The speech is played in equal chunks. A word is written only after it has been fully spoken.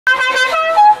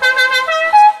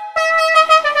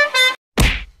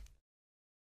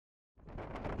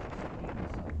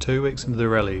2 weeks into the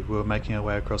rally, we were making our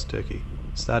way across Turkey,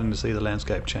 starting to see the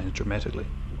landscape change dramatically.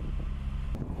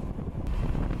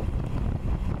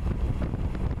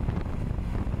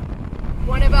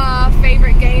 One of our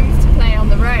favourite games to play on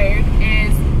the road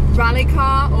is rally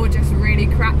car or just really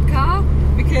crap car,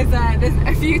 because there's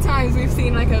a few times we've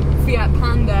seen like a Fiat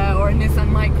Panda or a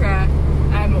Nissan Micra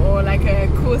or like a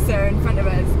Corsa in front of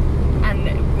us, and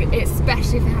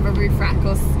especially if they have a roof rack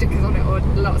or stickers on it or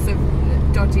lots of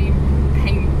dodgy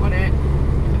paint on it,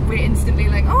 we're instantly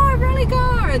like, oh, a rally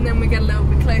car, and then we get a little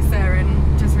bit closer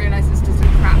and just realise it's just a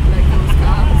crap locals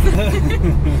car.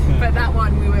 But that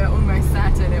one we were almost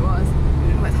certain it was.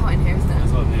 Oh, it's hot in here, isn't it?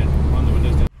 It's hot in here. Wind the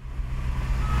windows down.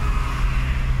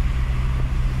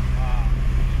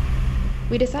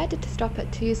 We decided to stop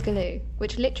at Tuzgalu,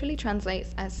 which literally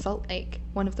translates as Salt Lake,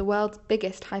 one of the world's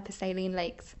biggest hypersaline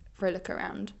lakes, for a look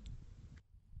around.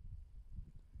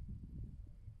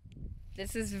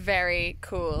 This is very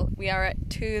cool. We are at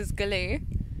Tuzgalu,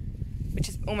 which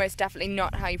is almost definitely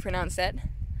not how you pronounce it.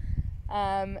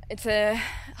 It's a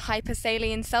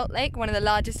hypersaline salt lake, one of the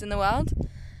largest in the world,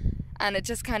 and it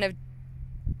just kind of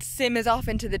simmers off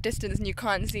into the distance and you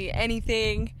can't see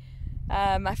anything.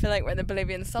 I feel like we're in the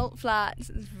Bolivian salt flats.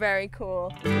 It's very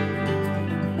cool.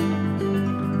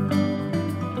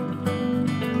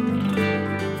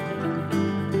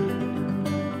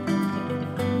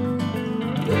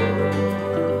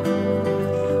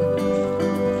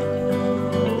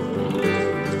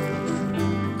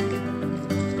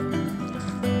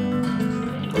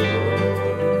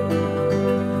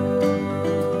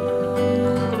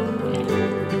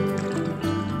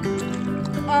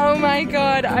 Oh my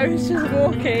god, I was just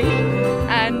walking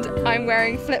and I'm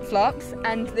wearing flip-flops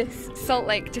and this salt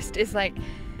lake just is like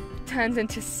turns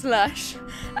into slush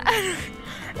and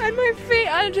my feet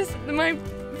are just, my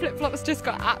flip-flops just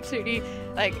got absolutely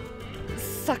like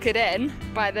suckered in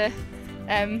by the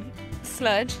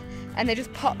sludge, and they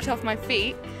just popped off my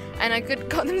feet and I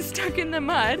got them stuck in the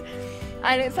mud,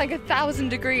 and it's like 1,000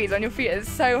 degrees on your feet. It's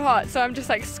so hot, so I'm just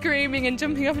like screaming and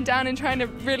jumping up and down and trying to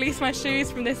release my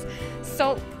shoes from this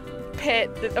salt pit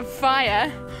of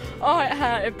fire. Oh, it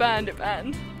hurt, it burned.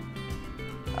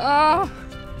 Oh,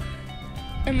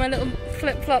 and my little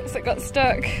flip-flops that got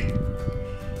stuck.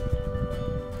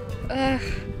 Ugh.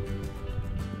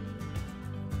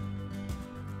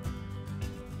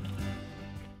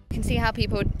 You can see how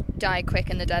people die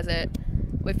quick in the desert.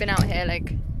 We've been out here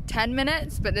like 10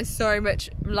 minutes, but there's so much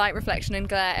light reflection and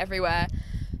glare everywhere.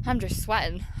 I'm just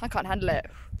sweating. I can't handle it.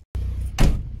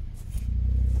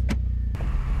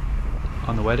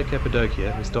 On the way to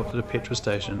Cappadocia, we stopped at a petrol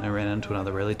station and ran into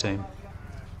another rally team.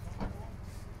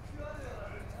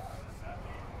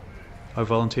 I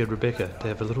volunteered Rebecca to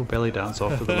have a little belly dance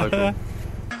off with the local.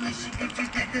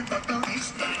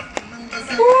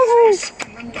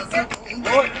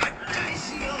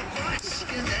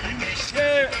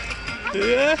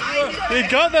 Yeah, you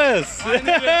got this!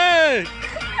 Yay!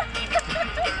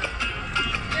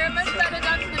 You're a much better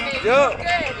dancer than me. Yeah. Good.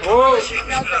 Oh.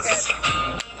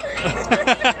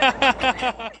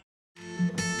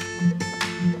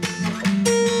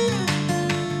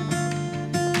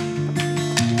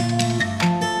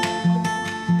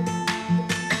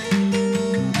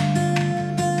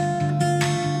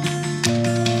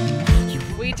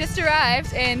 We just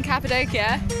arrived in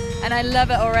Cappadocia and I love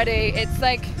it already. It's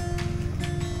like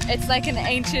an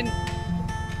ancient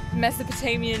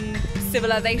Mesopotamian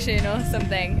civilization or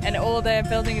something, and all the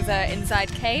buildings are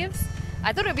inside caves.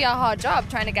 I thought it would be a hard job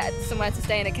trying to get somewhere to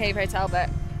stay in a cave hotel, but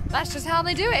that's just how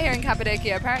they do it here in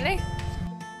Cappadocia, apparently.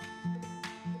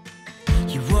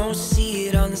 You won't see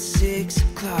it on the 6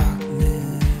 o'clock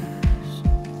news.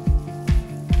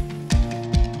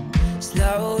 It's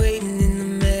not waiting in the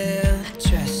mail.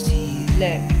 Trust you.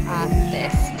 Look at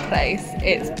this place.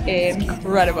 It's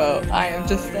incredible. I am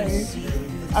just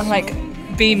I'm like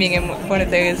beaming in one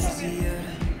of those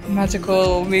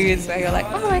magical moods where you're like,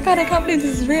 oh my god, I can't believe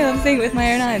this is real. I'm seeing it with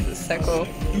my own eyes. It's so cool.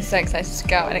 I'm so excited to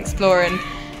go out and explore and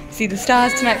see the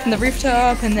stars tonight from the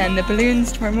rooftop and then the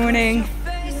balloons tomorrow morning.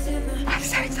 I'm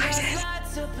so excited.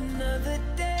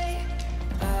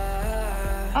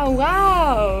 Oh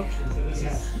wow.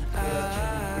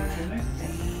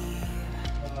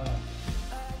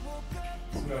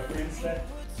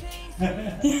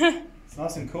 Yeah. It's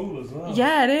nice and cool as well.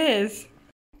 Yeah, it is.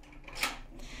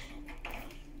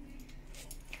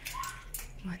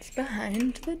 What's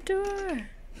behind the door?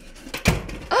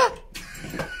 Oh!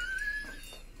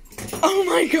 Oh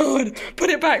my god!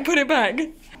 Put it back, put it back!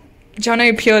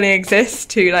 Jono purely exists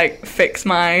to like fix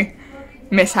my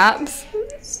mishaps.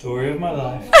 Story of my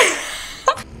life.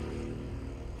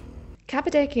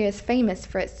 Cappadocia is famous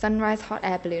for its sunrise hot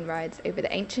air balloon rides over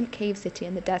the ancient cave city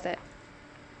in the desert.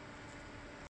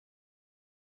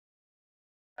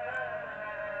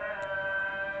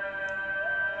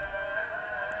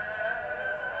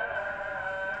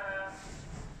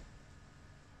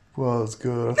 Well, it's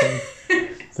good. I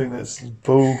think that's a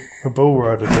bull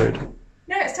rider, dude.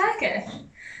 No, it's Turkish.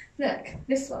 Look,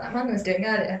 this is what that man was doing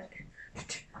earlier.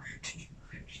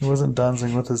 He wasn't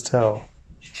dancing with his towel.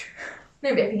 No,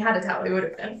 but if he had a towel, he would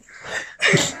have been.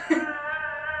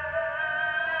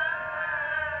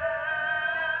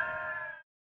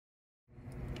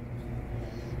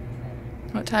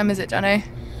 What time is it, Johnny?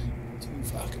 Too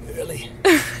fucking early.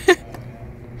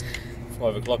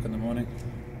 5 o'clock in the morning.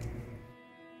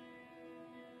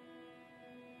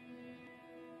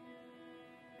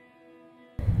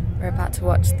 We're about to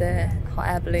watch the hot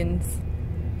air balloons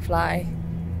fly.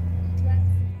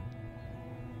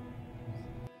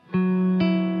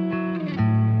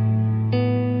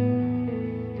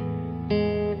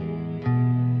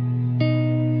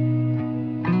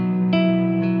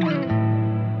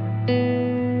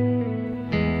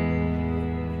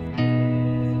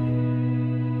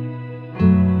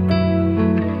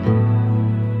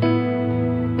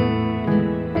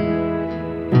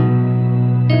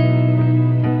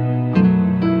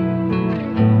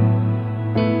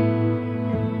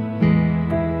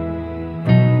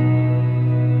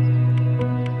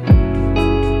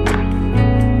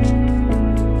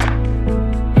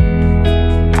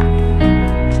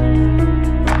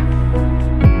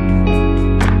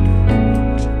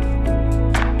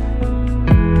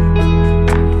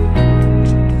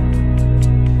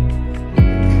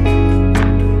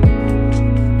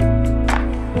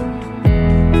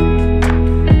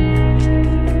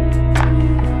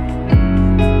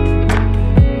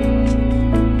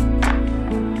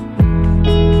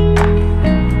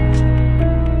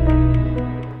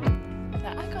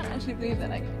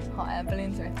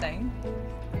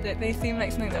 They seem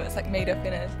like something that was like made up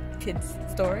in a kid's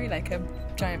story, like a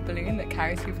giant balloon that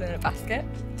carries people in a basket.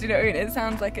 Do you know what I mean? It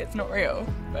sounds like it's not real,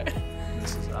 but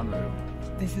This is unreal.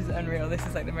 this is unreal. This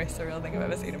is like the most surreal thing I've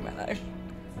ever seen in my life.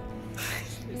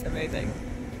 It's amazing.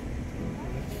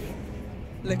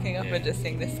 Looking up and just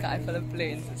seeing this sky full of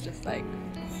balloons, it's just like...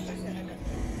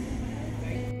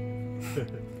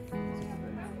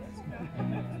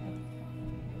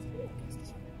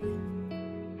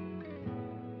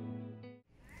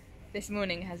 This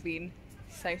morning has been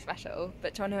so special,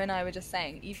 but Jono and I were just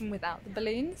saying, even without the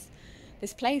balloons,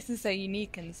 this place is so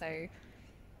unique and so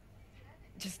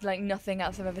just like nothing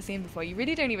else I've ever seen before. You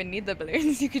really don't even need the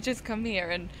balloons. You could just come here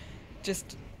and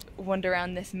just wander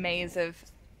around this maze of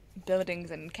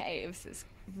buildings and caves. It's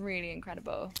really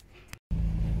incredible.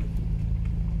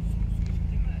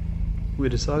 We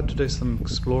decided to do some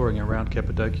exploring around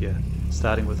Cappadocia,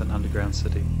 starting with an underground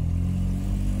city.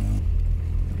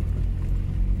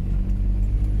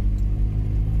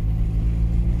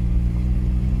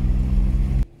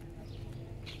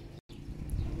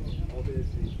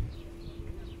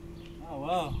 Oh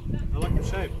wow, I like the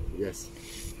shape. Yes,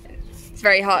 It's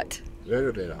very hot.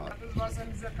 very, very hot.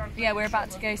 Yeah, we're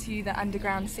about to go to the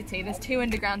underground city. There's 2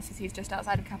 underground cities just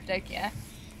outside of Cappadocia.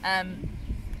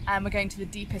 And we're going to the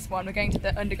deepest one. We're going to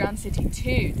the underground city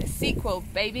 2, the sequel,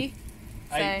 baby.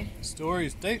 So 8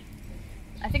 stories deep.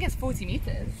 I think it's 40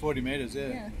 meters. 40 meters, yeah.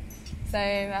 Yeah. So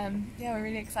yeah, we're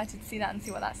really excited to see that and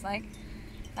see what that's like.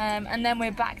 And then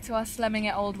we're back to our slumming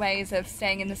it old ways of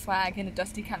staying in the swag in a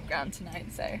dusty campground tonight.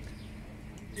 So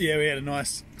Yeah, we had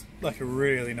a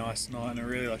really nice night in a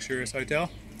really luxurious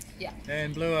hotel. yeah,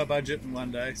 And blew our budget in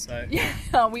one day, so yeah,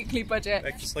 our weekly budget.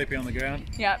 back to sleeping on the ground.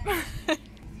 Yep.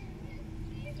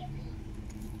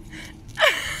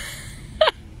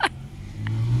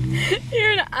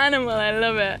 You're an animal, I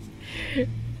love it.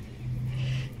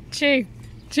 Chew,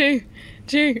 chew,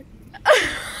 chew.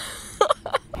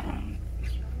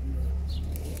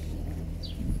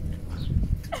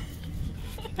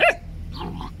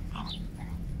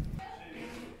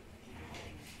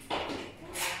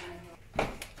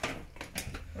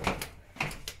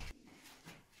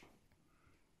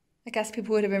 I guess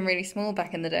people would have been really small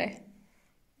back in the day.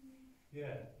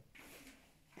 Yeah.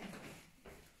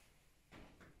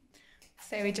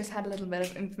 So we just had a little bit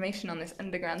of information on this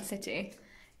underground city.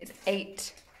 It's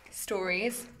 8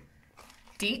 stories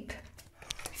deep,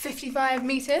 55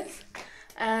 meters,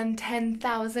 and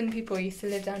 10,000 people used to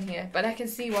live down here. But I can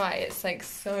see why. It's like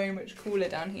so much cooler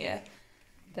down here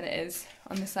than it is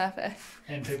on the surface.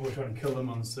 And people were trying to kill them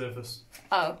on the surface.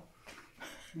 Oh,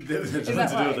 There's that nothing to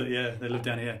do right? with it, yeah. They lived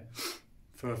down here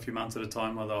for a few months at a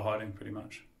time while they were hiding, pretty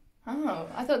much. Oh,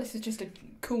 I thought this was just a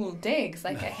cool digs,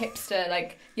 like a hipster,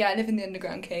 like, yeah, I live in the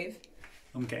underground cave.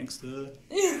 I'm gangster.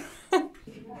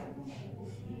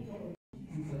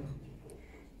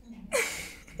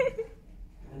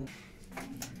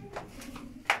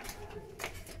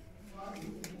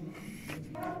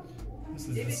 This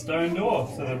is the stone door,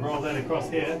 so they rolled that across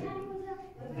here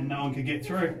and no one could get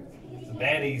through. The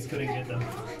baddies couldn't get them.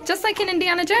 Just like in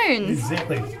Indiana Jones.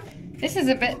 Exactly. This is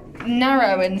a bit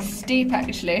narrow and steep,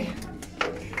 actually.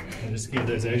 I just scared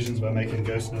those Asians by making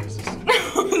ghost noises.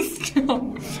 Stop.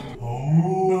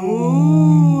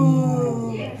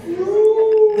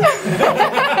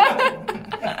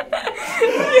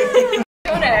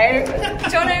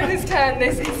 Jono has turned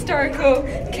this historical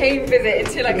cave visit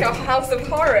into like a house of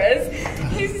horrors.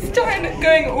 He's starting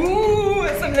going ooh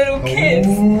at some little kids,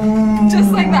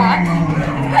 just like that,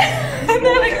 and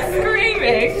they're like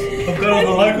screaming. I've got all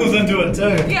the locals into it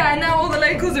too. Yeah, now all the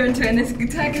locals are into it, and this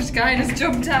Turkish guy just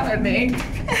jumped out at me.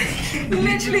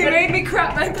 Literally made me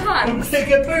crap my pants. Take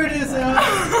a bird is out.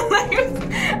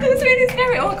 It was really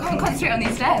scary. Oh, I can't concentrate on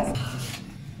these stairs.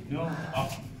 No,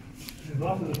 up.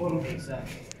 Up at the bottom.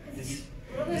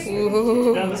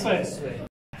 Ooh. Down this way.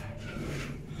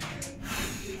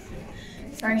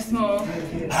 It's very small.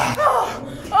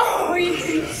 Oh,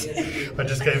 you. I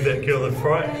just gave that girl a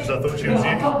fright because I thought she was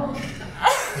you.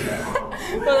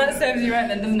 Well, that serves you right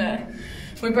then, doesn't it?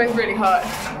 We're both really hot.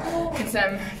 It's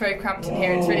very cramped in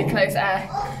here. It's really close air.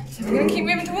 So we're going to keep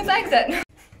moving towards the exit.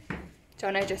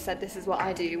 Jono just said this is what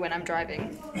I do when I'm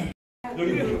driving.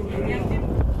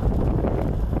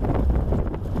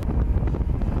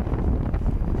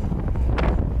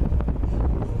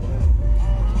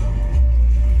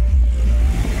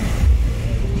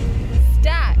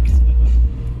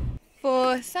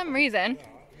 For some reason,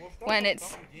 when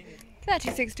it's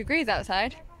 36 degrees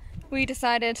outside, we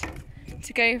decided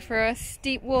to go for a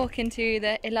steep walk into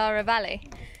the Ilara Valley,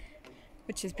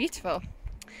 which is beautiful,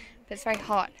 but it's very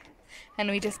hot. And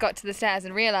we just got to the stairs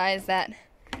and realised that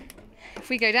if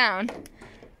we go down,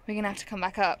 we're going to have to come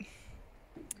back up.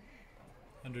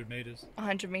 100 meters.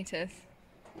 100 meters.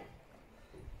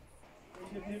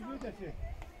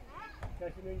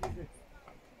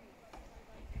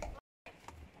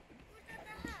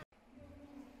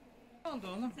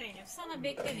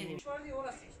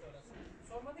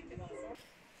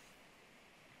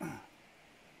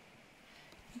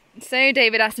 So,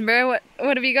 David Attenborough,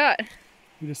 what have you got?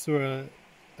 We just saw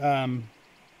a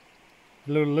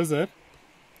little lizard,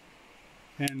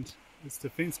 and its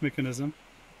defense mechanism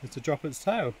is to drop its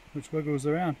tail, which wiggles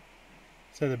around.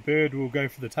 So the bird will go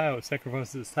for the tail, it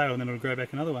sacrifices its tail, and then it'll grow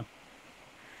back another one.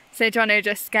 So Jono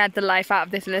just scared the life out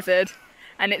of this lizard,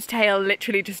 and its tail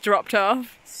literally just dropped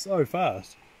off. So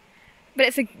fast. But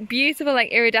it's a beautiful, like,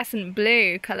 iridescent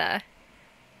blue colour,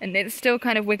 and it's still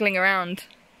kind of wiggling around.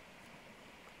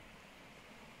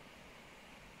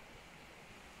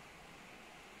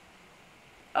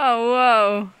 Oh,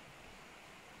 whoa.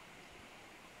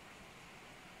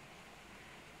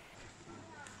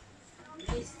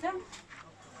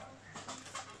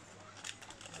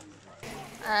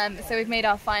 So we've made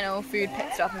our final food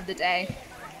pit stop of the day,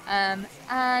 and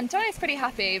Johnny's pretty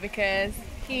happy because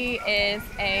he is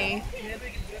a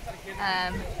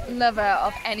lover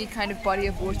of any kind of body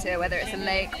of water, whether it's a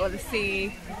lake or the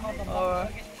sea or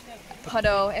a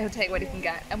puddle. He'll take what he can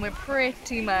get, and we're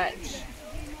pretty much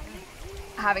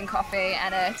having coffee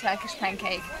and a Turkish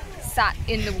pancake sat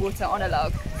in the water on a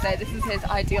log. So this is his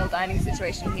ideal dining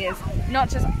situation. He is not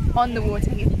just on the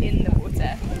water, he's in the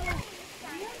water.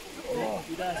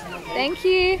 Thank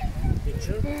you.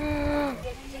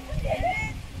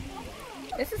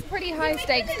 This is pretty high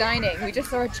stakes dining. We just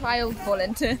saw a child fall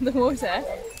into the water.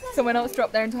 Someone else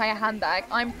dropped their entire handbag.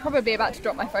 I'm probably about to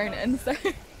drop my phone in, so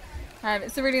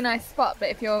it's a really nice spot, but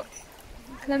if you're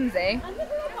clumsy,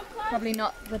 probably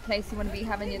not the place you want to be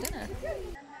having your dinner.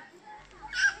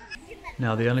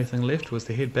 Now the only thing left was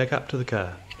to head back up to the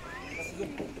car.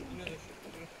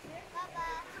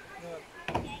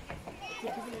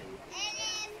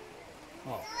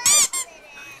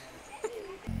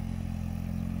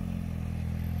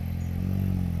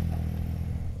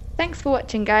 Thanks for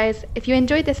watching, guys. If you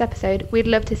enjoyed this episode, we'd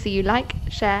love to see you like,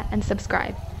 share and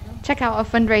subscribe. Check out our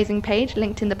fundraising page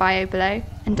linked in the bio below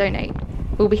and donate.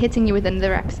 We'll be hitting you with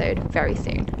another episode very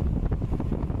soon.